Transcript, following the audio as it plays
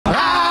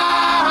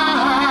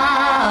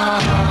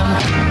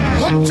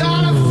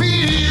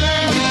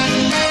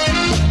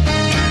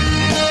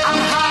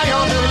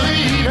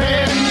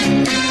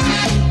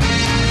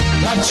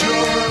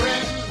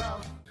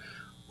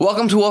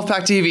Welcome to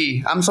Wolfpack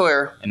TV. I'm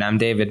Sawyer. And I'm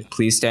David.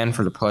 Please stand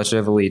for the Pledge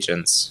of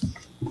Allegiance.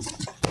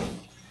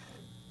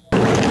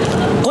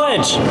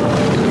 Pledge!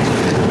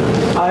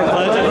 I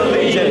pledge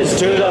allegiance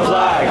to the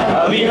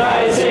flag of the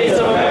United States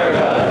of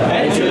America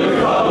and to the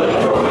republic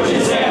for which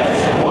it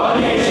stands, one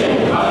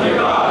nation, under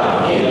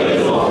God,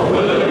 indivisible,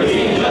 with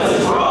liberty and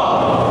justice for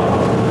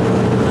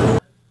all.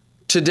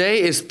 Today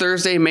is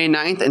Thursday, May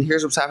 9th, and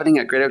here's what's happening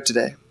at Great Oak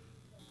today.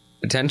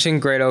 Attention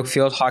Great Oak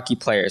Field hockey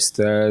players.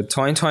 The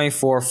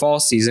 2024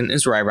 fall season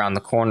is right around the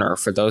corner.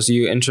 For those of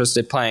you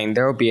interested in playing,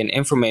 there will be an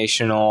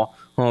informational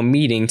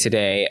meeting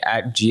today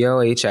at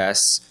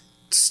GOHS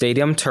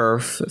Stadium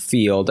Turf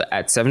Field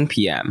at 7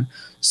 p.m.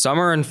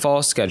 Summer and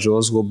fall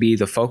schedules will be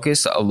the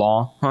focus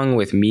along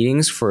with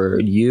meetings for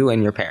you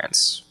and your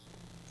parents.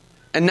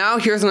 And now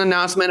here's an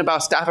announcement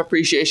about Staff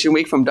Appreciation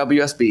Week from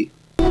WSB.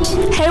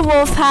 Hey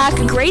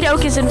Wolfpack, Great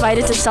Oak is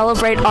invited to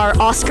celebrate our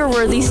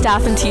Oscar-worthy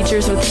staff and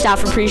teachers with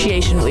Staff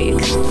Appreciation Week.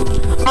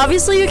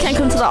 Obviously, you can't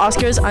come to the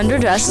Oscars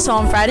underdressed, so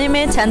on Friday,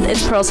 May 10th,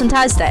 it's Pearls and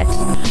Ties Day.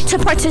 To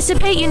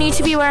participate, you need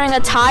to be wearing a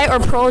tie or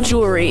pearl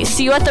jewelry.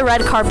 See you at the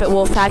red carpet,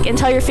 Wolfpack, and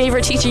tell your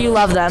favorite teacher you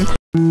love them.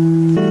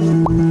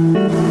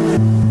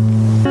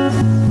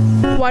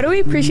 Why do we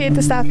appreciate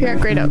the staff here at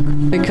Great Oak?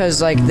 Because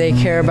they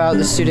care about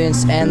the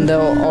students and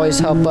they'll always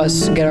help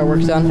us get our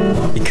work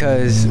done.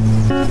 Because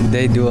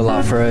they do a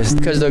lot for us.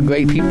 Because they're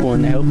great people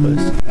and they help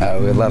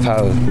us. We love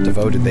how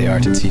devoted they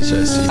are to teach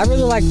us. I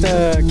really like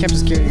the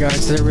campus security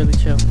guards. They're really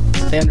chill.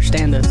 They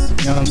understand us,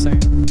 you know what I'm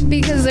saying?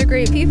 Because they're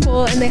great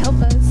people and they help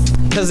us.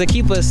 Because they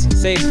keep us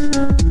safe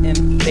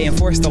and they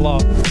enforce the law.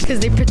 Because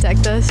they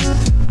protect us.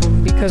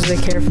 Because they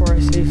care for our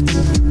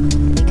safety.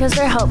 Because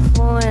they're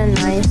helpful and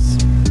nice.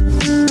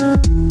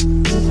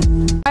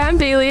 Hi, I'm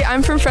Bailey.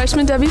 I'm from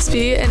Freshman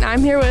WSB, and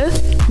I'm here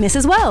with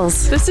Mrs.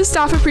 Wells. This is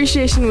Staff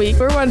Appreciation Week.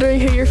 We're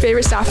wondering who your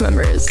favorite staff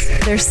member is.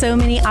 There's so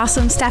many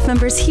awesome staff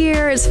members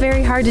here. It's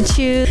very hard to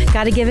choose.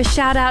 Got to give a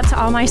shout out to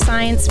all my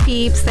science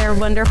peeps. They're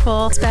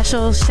wonderful.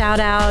 Special shout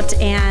out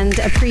and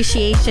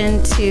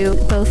appreciation to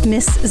both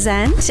Miss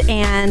Zent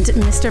and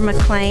Mr.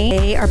 McLean.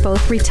 They are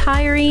both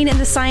retiring in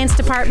the science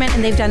department,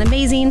 and they've done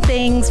amazing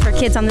things for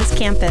kids on this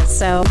campus.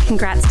 So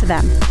congrats to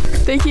them.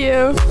 Thank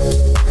you.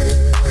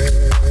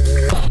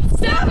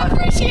 Staff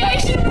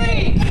Appreciation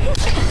Week!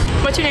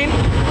 What's your name?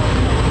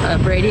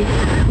 Brady.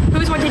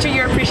 Who's one teacher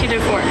you're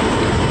appreciative for?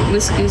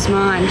 Miss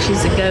Guzman,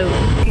 she's a goat.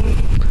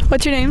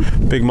 What's your name?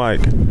 Big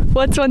Mike.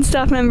 What's one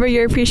staff member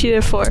you're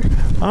appreciative for?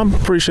 I'm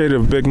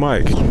appreciative of Big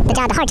Mike.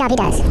 The hard job he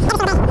does.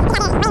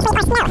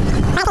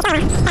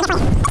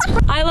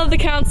 I love the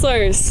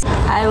counselors.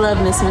 I love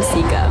Miss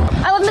Masika.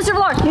 I love Mr.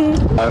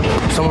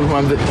 Vlog. Someone who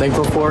I'm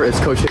thankful for is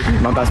Coach Hickey,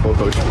 my basketball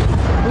coach.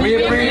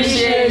 We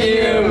appreciate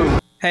you.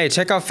 Hey,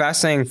 check out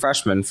Fascinating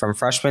Freshmen from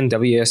Freshman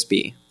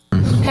WSB.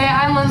 Hey,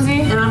 I'm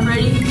Lindsay. And I'm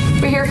Brady.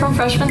 We're here from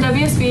Freshman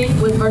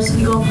WSB. With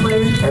varsity golf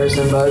player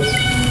Harrison Buds.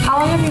 How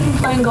long have you been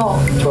playing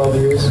golf? 12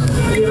 years.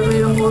 Have you ever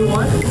made a hole in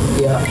one?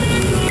 Yeah.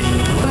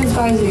 Who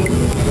inspires you?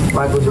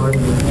 Michael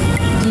Jordan.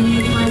 Do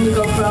you plan to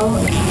go pro?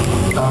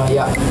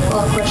 Yeah.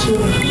 Question,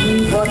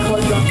 what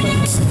college do you want to play?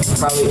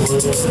 Probably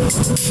Oregon.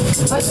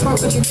 What sport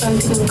would you plan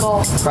to do in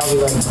golf? Probably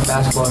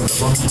basketball and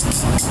football.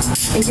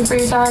 Thank you for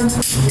your time.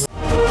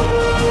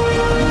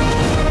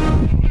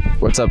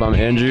 What's up? I'm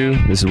Andrew.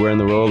 This is Where in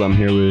the World. I'm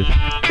here with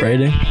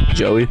Brady.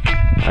 Joey.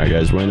 All right,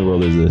 guys. Where in the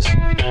world is this?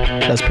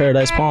 That's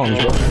Paradise Palms,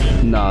 bro.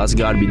 Nah, that's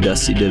got to be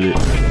Dusty Divot.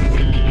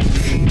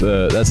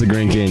 That's the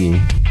Grand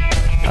Canyon.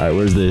 All right,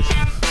 where's this?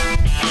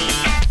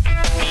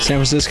 San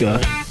Francisco.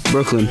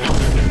 Brooklyn.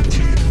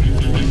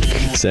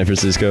 San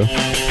Francisco. All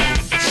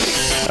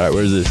right,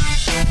 where's this?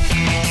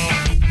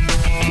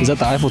 Is that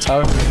the Eiffel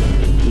Tower?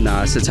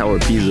 Nah, it's the Tower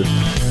of Pisa.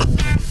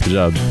 Good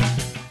job.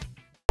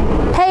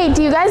 Hey,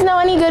 do you guys know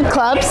any good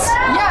clubs?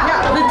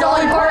 Yeah, the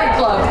Dolly Party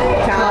Club.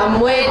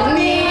 Come with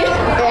me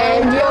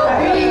and you'll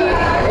be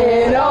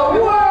in a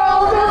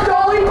world of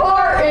Dolly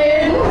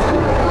Parton.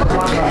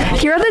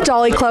 Here at the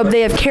Dolly Club,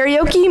 they have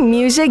karaoke,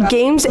 music,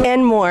 games,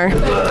 and more.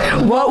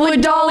 What would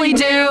Dolly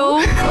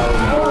do?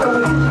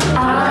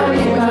 I'm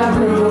in my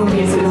room,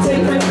 it's a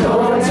different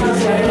chord, she's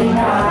getting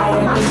high.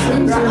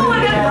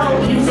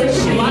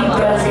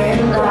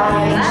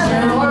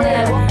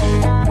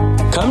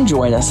 Come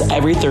join us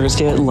every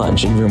Thursday at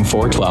lunch in room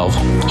 412.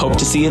 Hope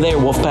to see you there,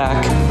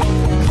 Wolfpack.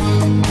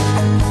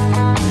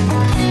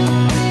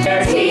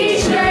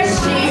 Teachers,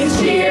 she's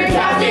cheer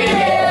captain.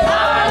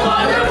 I'm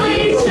on the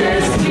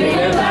bleachers,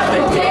 dreaming about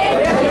the day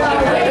when I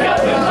wake up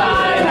and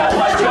find out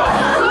what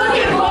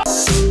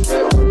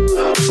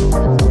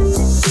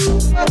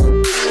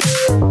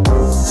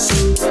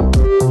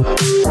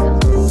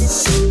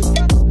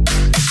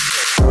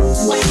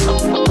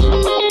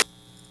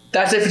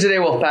That's it for today,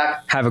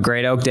 Wolfpack. Have a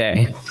Great Oak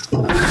day.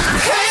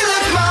 Hey!